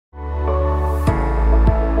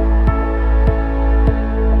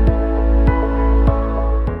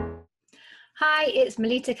it's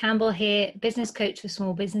Melitta Campbell here, business coach for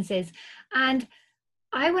small businesses. And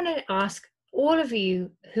I want to ask all of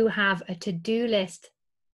you who have a to-do list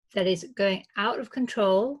that is going out of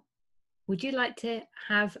control, would you like to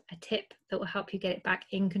have a tip that will help you get it back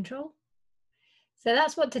in control? So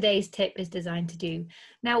that's what today's tip is designed to do.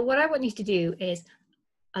 Now, what I want you to do is,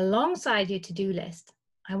 alongside your to-do list,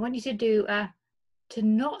 I want you to do a to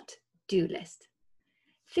not do list.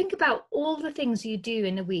 Think about all the things you do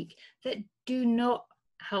in a week that do not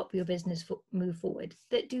help your business move forward,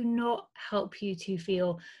 that do not help you to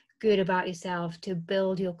feel good about yourself, to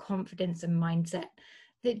build your confidence and mindset,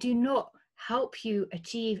 that do not help you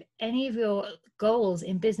achieve any of your goals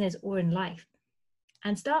in business or in life.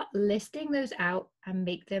 And start listing those out and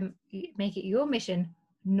make it your mission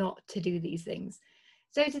not to do these things.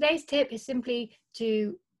 So today's tip is simply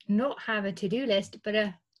to not have a to-do list, but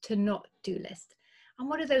a to not do list. And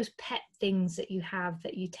what are those pet things that you have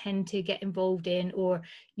that you tend to get involved in, or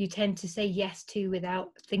you tend to say yes to without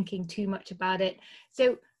thinking too much about it?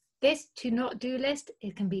 So this to not do list,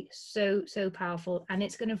 it can be so powerful, and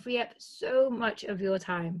it's going to free up so much of your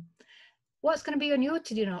time. What's going to be on your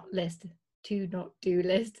to not do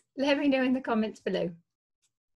list? Let me know in the comments below.